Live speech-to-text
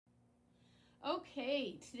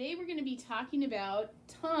Okay, today we're going to be talking about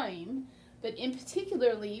time, but in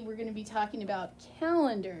particularly we're going to be talking about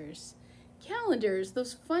calendars. Calendars,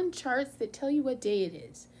 those fun charts that tell you what day it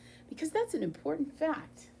is, because that's an important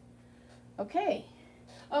fact. Okay.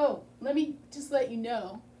 Oh, let me just let you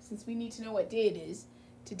know, since we need to know what day it is.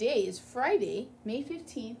 Today is Friday, May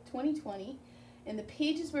 15th, 2020, and the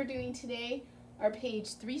pages we're doing today are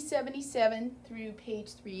page 377 through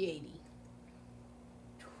page 380.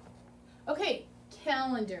 Okay,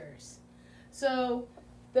 calendars. So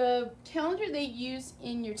the calendar they use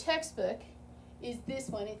in your textbook is this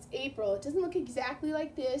one. It's April. It doesn't look exactly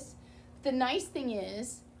like this. The nice thing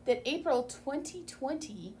is that April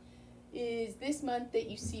 2020 is this month that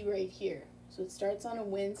you see right here. So it starts on a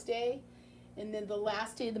Wednesday, and then the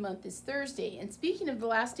last day of the month is Thursday. And speaking of the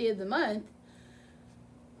last day of the month,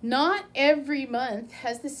 not every month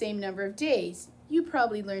has the same number of days. You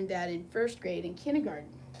probably learned that in first grade and kindergarten.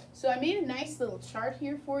 So I made a nice little chart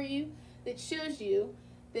here for you that shows you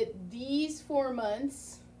that these 4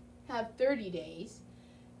 months have 30 days,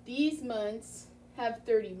 these months have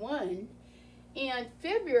 31, and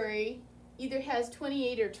February either has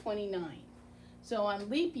 28 or 29. So on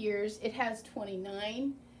leap years, it has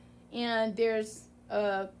 29, and there's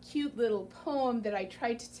a cute little poem that I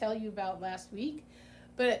tried to tell you about last week,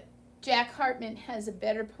 but Jack Hartman has a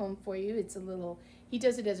better poem for you. It's a little, he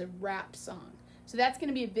does it as a rap song. So that's going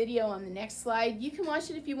to be a video on the next slide. You can watch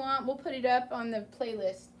it if you want. We'll put it up on the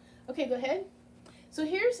playlist. Okay, go ahead. So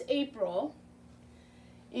here's April,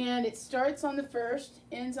 and it starts on the 1st,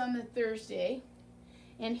 ends on the Thursday.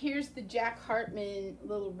 And here's the Jack Hartman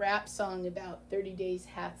little rap song about 30 days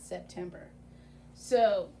hath September.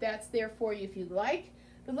 So that's there for you if you'd like.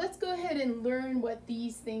 But let's go ahead and learn what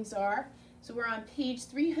these things are. So we're on page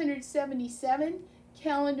 377,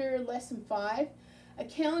 calendar lesson 5. A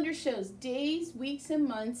calendar shows days, weeks, and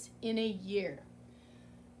months in a year.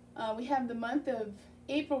 We have the month of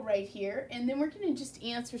April right here, and then we're going to just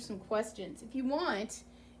answer some questions. If you want,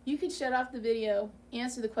 you could shut off the video,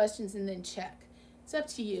 answer the questions, and then check. It's up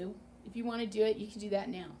to you. If you want to do it, you can do that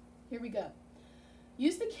now. Here we go.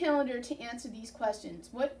 Use the calendar to answer these questions.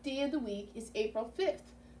 What day of the week is April 5th?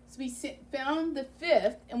 So we found the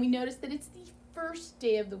 5th, and we noticed that it's the first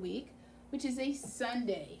day of the week, which is a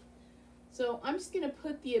Sunday. So I'm just going to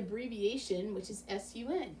put the abbreviation, which is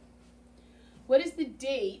SUN. What is the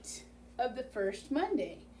date of the first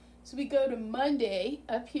Monday? So we go to Monday,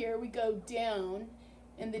 up here we go down,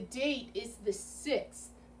 and the date is the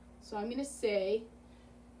 6th. So I'm going to say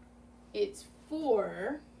it's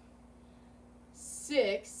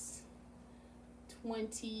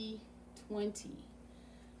 4/6/2020.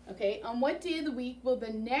 Okay, on what day of the week will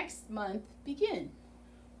the next month begin?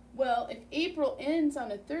 Well, if April ends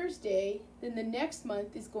on a Thursday, then the next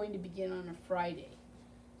month is going to begin on a Friday.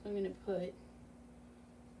 So I'm going to put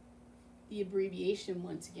the abbreviation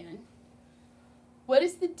once again. What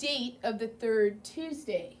is the date of the third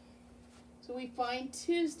Tuesday? So we find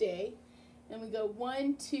Tuesday, and we go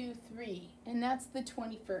 1, 2, 3, and that's the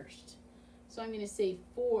 21st. So I'm going to say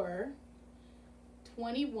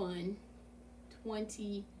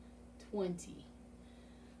 4/21/2020.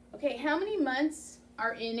 Okay, how many months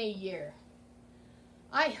are in a year?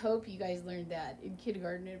 I hope you guys learned that in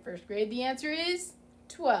kindergarten and first grade. The answer is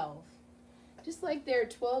 12. Just like there are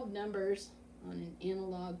 12 numbers on an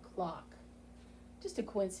analog clock. Just a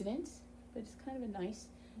coincidence, but it's kind of a nice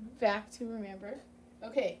fact to remember.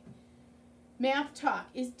 Okay, math talk.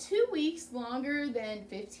 Is 2 weeks longer than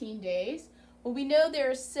 15 days? Well, we know there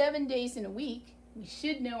are 7 days in a week. We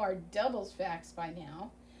should know our doubles facts by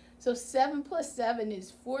now. So 7 plus 7 is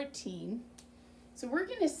 14. So we're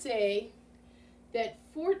going to say that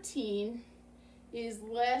 14 is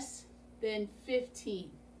less than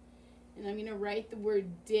 15. And I'm going to write the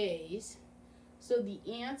word days. So the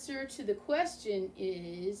answer to the question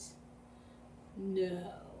is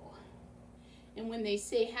no. And when they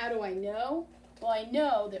say, how do I know? Well, I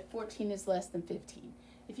know that 14 is less than 15.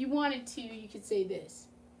 If you wanted to, you could say this.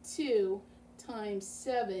 2 times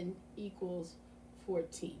 7 equals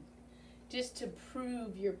 14. Just to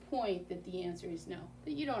prove your point that the answer is no,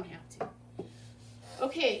 but you don't have to.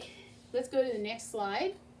 Okay, let's go to the next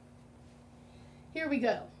slide. Here we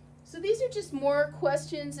go. So these are just more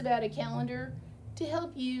questions about a calendar to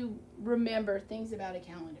help you remember things about a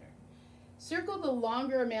calendar. Circle the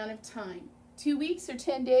longer amount of time. 2 weeks or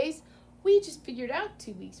 10 days? We just figured out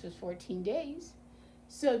 2 weeks was 14 days.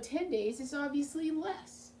 So 10 days is obviously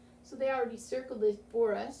less. So they already circled it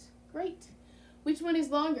for us. Great. Which one is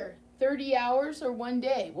longer? 30 hours or 1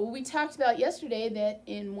 day? Well, we talked about yesterday that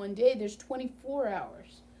in 1 day there's 24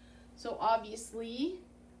 hours. So obviously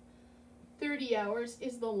 30 hours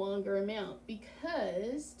is the longer amount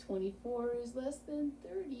because 24 is less than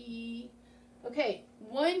 30. Okay,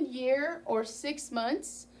 1 year or 6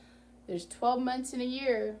 months. There's 12 months in a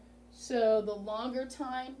year. So the longer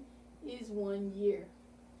time is 1 year.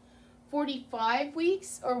 45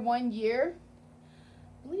 weeks or 1 year.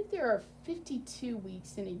 I believe there are 52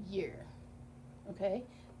 weeks in a year. Okay,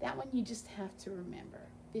 that one you just have to remember,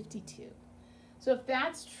 52. So if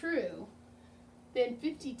that's true, then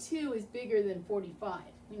 52 is bigger than 45.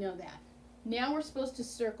 We know that. Now we're supposed to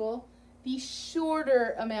circle the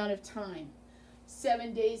shorter amount of time.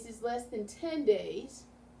 7 days is less than 10 days.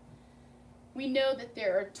 We know that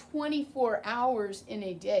there are 24 hours in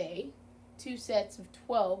a day, 2 sets of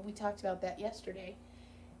 12. We talked about that yesterday.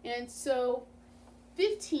 And so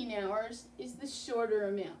 15 hours is the shorter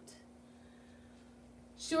amount.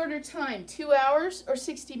 Shorter time, 2 hours or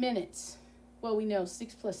 60 minutes? Well, we know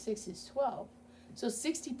 6 plus 6 is 12. So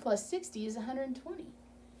 60 plus 60 is 120.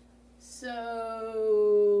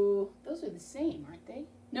 So those are the same, aren't they?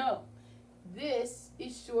 No, this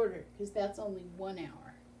is shorter because that's only 1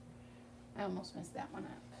 hour. I almost messed that one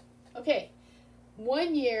up. Okay,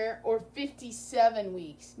 1 year or 57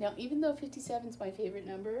 weeks. Now, even though 57 is my favorite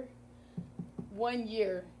number, 1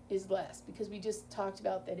 year is less because we just talked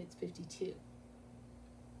about that it's 52.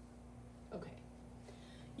 Okay.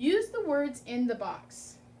 Use the words in the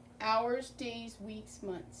box. Hours, days, weeks,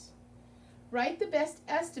 months. Write the best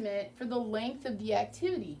estimate for the length of the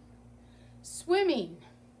activity. Swimming.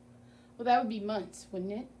 Well, that would be months,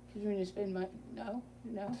 wouldn't it? Because we're going to spend months. No?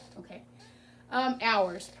 Okay.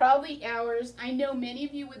 Hours. Probably hours. I know many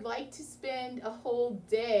of you would like to spend a whole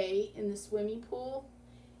day in the swimming pool,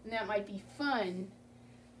 and that might be fun,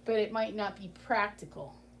 but it might not be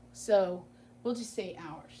practical. So we'll just say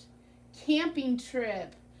hours. Camping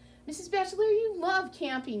trip. Mrs. Batchelor, you love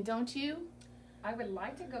camping, don't you? I would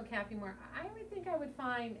like to go camping more. I would think I would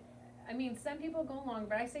find, I mean, some people go long,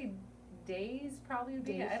 but I say days probably would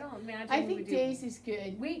be. Days. I don't imagine. I think days is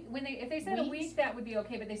good. Week, if they said a week, that would be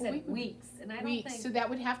okay, but they said weeks, and I don't think. So that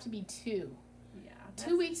would have to be 2. Yeah.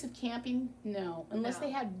 2 weeks of camping? No, unless No.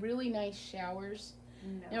 they had really nice showers.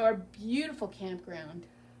 No. Or a beautiful campground.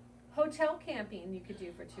 Hotel camping you could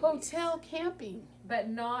do for 2 weeks. Hotel camping. But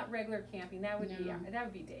not regular camping. That would be No. that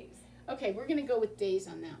would be days. Okay, we're gonna go with days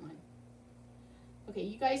on that one. Okay,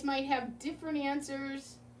 you guys might have different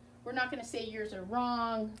answers. We're not gonna say yours are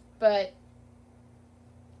wrong, but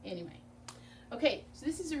anyway. Okay, so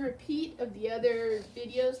this is a repeat of the other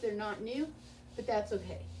videos. They're not new, but that's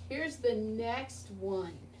okay. Here's the next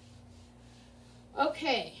one.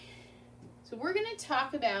 Okay, so we're gonna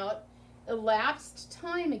talk about elapsed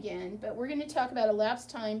time again, but we're going to talk about elapsed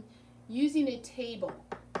time using a table,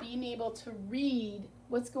 being able to read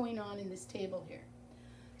what's going on in this table here.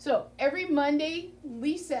 So every Monday,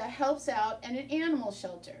 Lisa helps out at an animal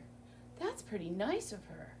shelter. That's pretty nice of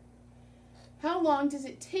her. How long does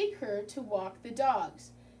it take her to walk the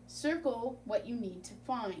dogs? Circle what you need to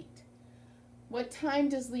find. What time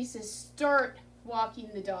does Lisa start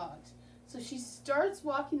walking the dogs? So she starts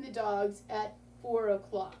walking the dogs at 4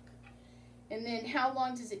 o'clock. And then how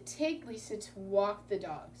long does it take Lisa to walk the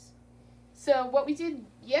dogs? So what we did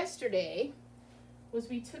yesterday was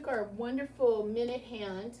we took our wonderful minute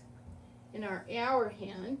hand and our hour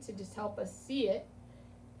hand to just help us see it.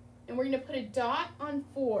 And we're going to put a dot on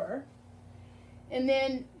 4. And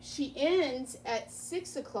then she ends at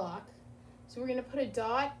 6 o'clock. So we're going to put a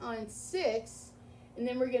dot on 6. And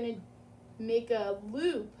then we're going to make a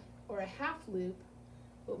loop or a half loop,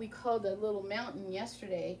 what we called a little mountain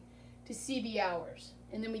yesterday, to see the hours.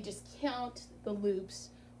 And then we just count the loops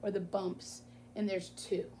or the bumps, and there's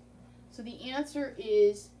 2. So the answer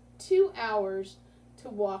is 2 hours to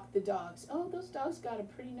walk the dogs. Oh, those dogs got a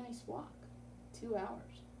pretty nice walk. 2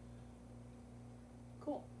 hours.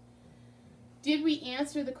 Cool. Did we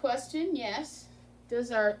answer the question? Yes.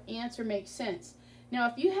 Does our answer make sense? Now,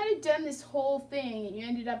 if you had done this whole thing and you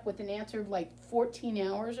ended up with an answer of like 14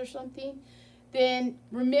 hours or something, then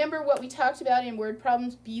remember what we talked about in word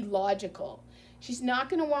problems, be logical. She's not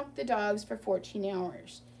going to walk the dogs for 14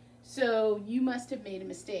 hours. So you must have made a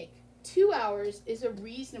mistake. 2 hours is a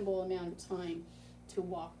reasonable amount of time to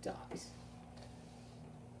walk dogs.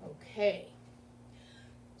 Okay.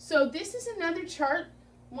 So this is another chart.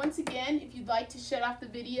 Once again, if you'd like to shut off the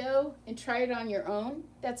video and try it on your own,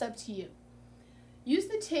 that's up to you. Use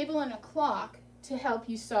the table and a clock to help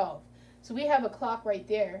you solve. So we have a clock right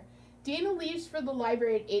there. Dana leaves for the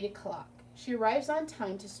library at 8 o'clock. She arrives on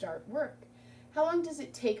time to start work. How long does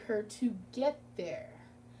it take her to get there?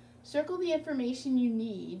 Circle the information you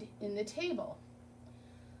need in the table.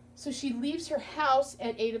 So she leaves her house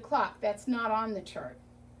at 8 o'clock. That's not on the chart.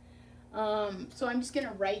 So I'm just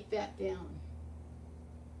gonna write that down.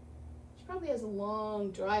 She probably has a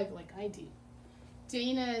long drive like I do.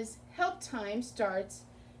 Dana's help time starts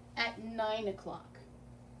at 9 o'clock.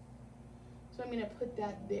 So I'm gonna put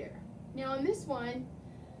that there. Now on this one,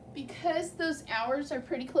 because those hours are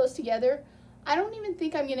pretty close together, I don't even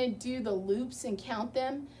think I'm gonna do the loops and count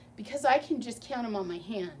them, because I can just count them on my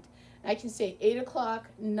hand. I can say 8 o'clock,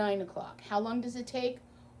 9 o'clock. How long does it take?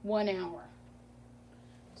 1 hour.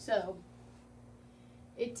 So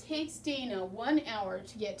it takes Dana 1 hour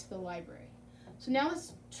to get to the library. So now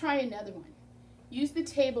let's try another one. Use the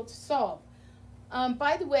table to solve.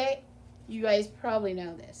 By the way, you guys probably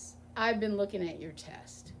know this. I've been looking at your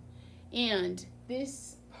test. And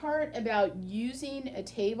this part about using a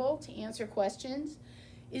table to answer questions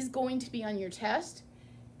is going to be on your test.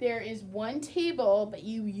 There is one table, but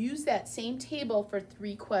you use that same table for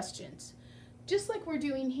 3 questions. Just like we're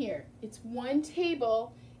doing here. It's one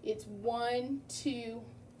table, it's 1, 2,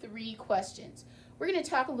 3 questions. We're going to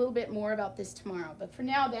talk a little bit more about this tomorrow, but for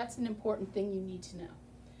now, that's an important thing you need to know.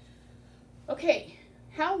 Okay,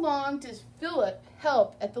 how long does Philip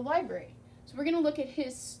help at the library? So we're going to look at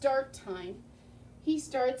his start time. He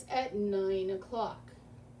starts at 9 o'clock.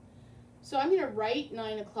 So I'm going to write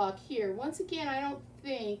 9 o'clock here. Once again, I don't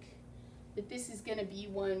think that this is going to be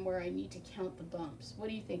one where I need to count the bumps. What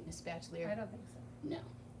do you think, Miss Bachelor? I don't think so. No.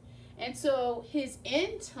 And so his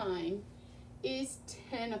end time is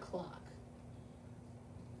 10 o'clock.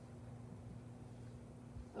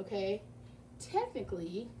 Okay?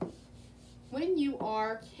 Technically, when you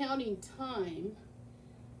are counting time,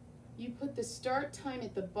 you put the start time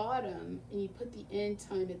at the bottom and you put the end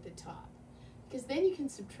time at the top. Because then you can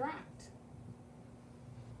subtract.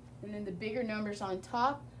 And then the bigger numbers on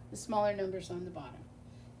top, the smaller numbers on the bottom.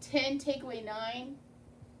 10 take away 9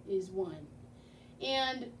 is 1.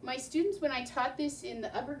 And my students, when I taught this in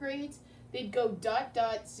the upper grades, they'd go ...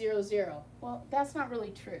 0, 0. Well, that's not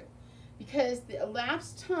really true, because the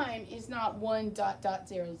elapsed time is not 1 ...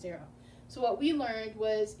 0, 0. So what we learned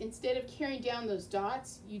was, instead of carrying down those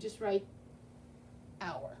dots, you just write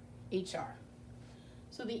hour, HR.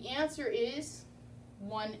 So the answer is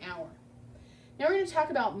 1 hour. Now we're going to talk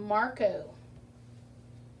about Marco.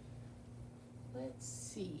 Let's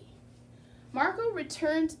see. Marco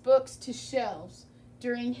returns books to shelves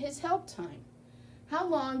during his help time. How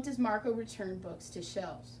long does Marco return books to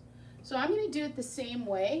shelves? So I'm going to do it the same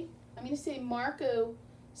way. I'm going to say Marco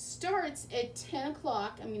starts at 10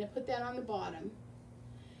 o'clock. I'm going to put that on the bottom.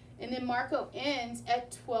 And then Marco ends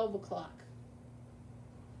at 12 o'clock.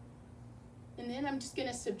 And then I'm just going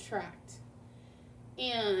to subtract.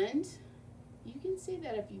 And you can say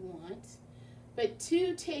that if you want. But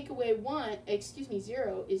 2 take away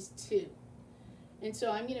 0 is 2. And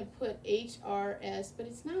so I'm going to put HRS, but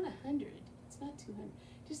it's not 100. It's not 200.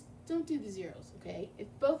 Just don't do the zeros, okay? If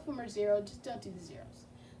both of them are 0, just don't do the zeros.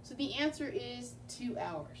 So the answer is 2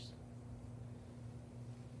 hours.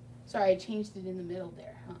 Sorry, I changed it in the middle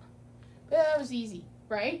there, huh? But that was easy,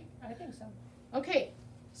 right? I think so. Okay,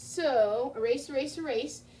 so erase, erase,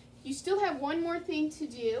 erase. You still have one more thing to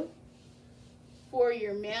do for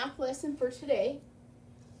your math lesson for today.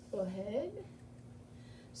 Go ahead.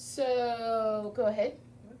 So, go ahead.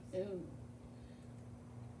 Ooh.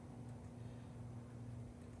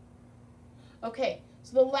 Okay,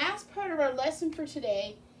 so the last part of our lesson for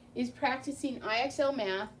today is practicing IXL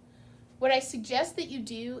math. What I suggest that you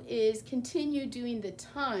do is continue doing the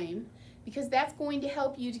time, because that's going to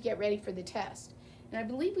help you to get ready for the test. And I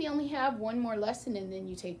believe we only have one more lesson and then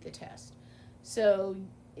you take the test. So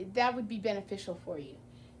that would be beneficial for you.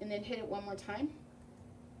 And then hit it one more time.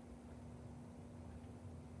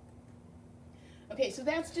 Okay, so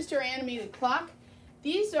that's just our animated clock.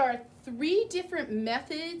 These are 3 different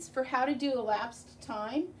methods for how to do elapsed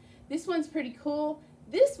time. This one's pretty cool.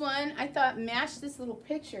 This one I thought matched this little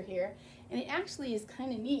picture here, and it actually is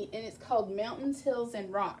kind of neat, and it's called Mountains, Hills,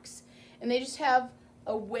 and Rocks. And they just have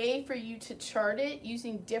a way for you to chart it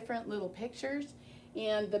using different little pictures.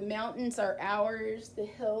 And the mountains are hours, the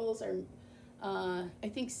hills are, I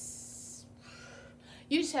think,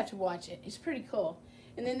 you just have to watch it. It's pretty cool.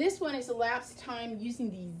 And then this one is elapsed time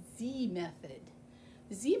using the Z method.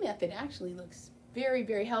 The Z method actually looks very,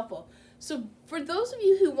 very helpful. So for those of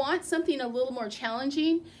you who want something a little more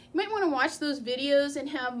challenging, you might want to watch those videos and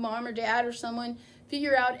have mom or dad or someone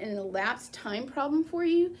figure out an elapsed time problem for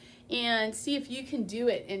you and see if you can do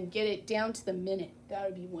it and get it down to the minute. That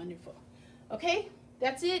would be wonderful. Okay,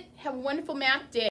 that's it. Have a wonderful math day.